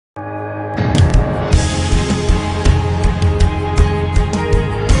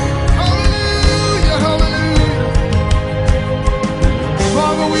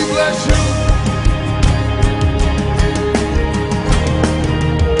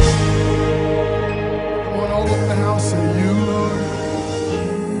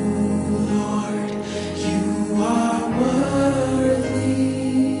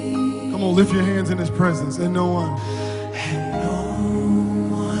presence, and no one. And no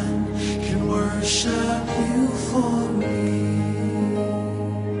one can worship you for me.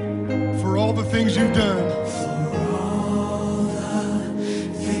 For all the things you've done. For all the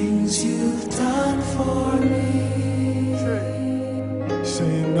things you've done for me.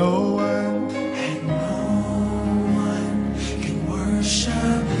 Saying no one. And no one can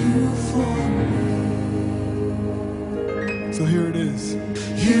worship you for me. So here it is.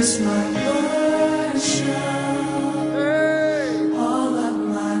 Here's my worship. All of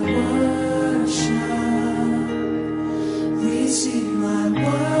my worship. Receive my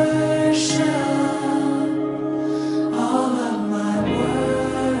worship. All of my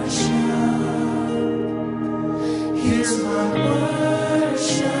worship. Here's my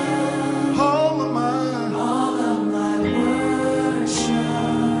worship. All of my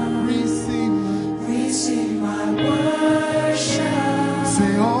worship. Receive my worship.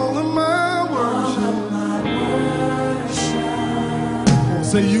 say all of my worship.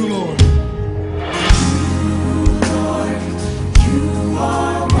 Say you, Lord. You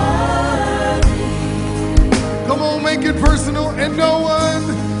are worthy. Come on, make it personal. And no one.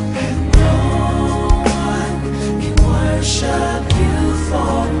 And no one can worship you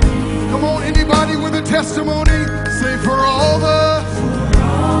for me. Come on, anybody with a testimony. Say for all the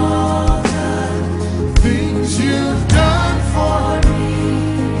things you've done for me.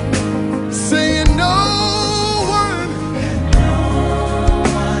 Saying no one. And no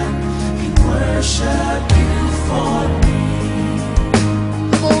one can worship you for me.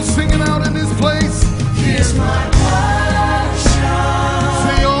 Come on, sing it out in this place. Here's my worship.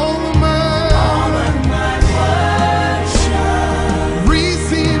 Say all of my worship.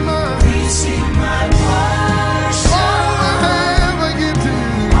 receive my Receive my worship. all I have.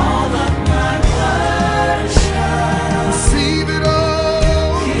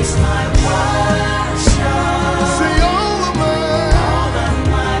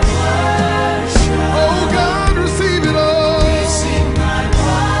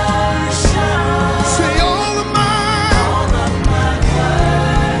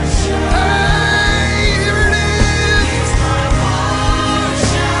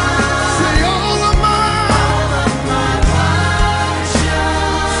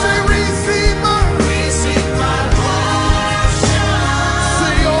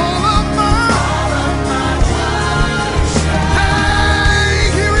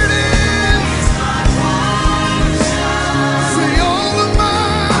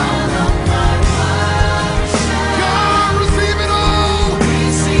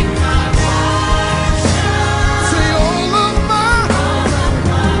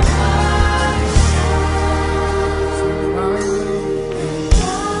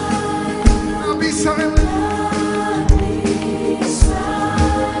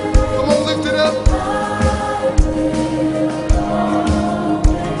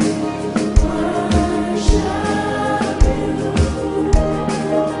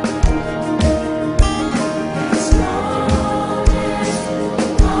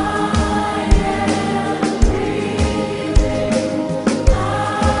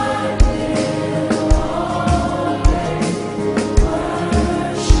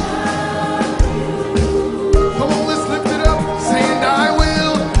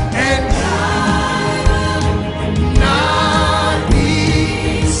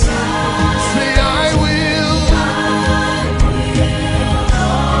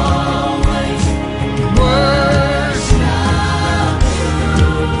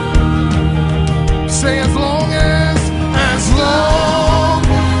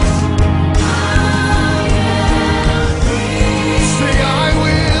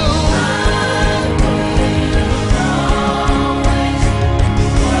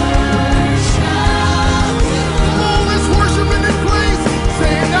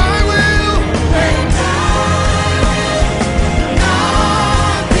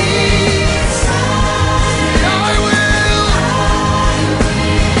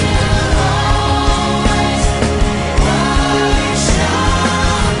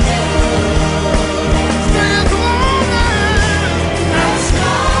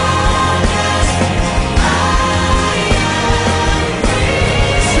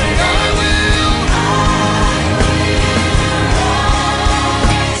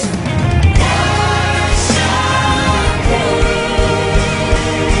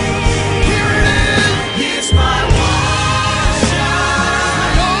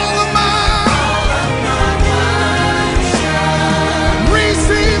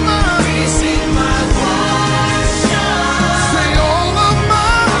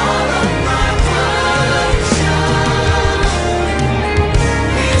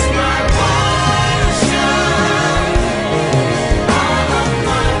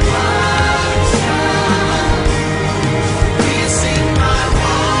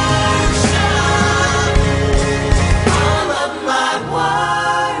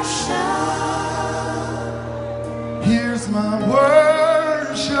 my world.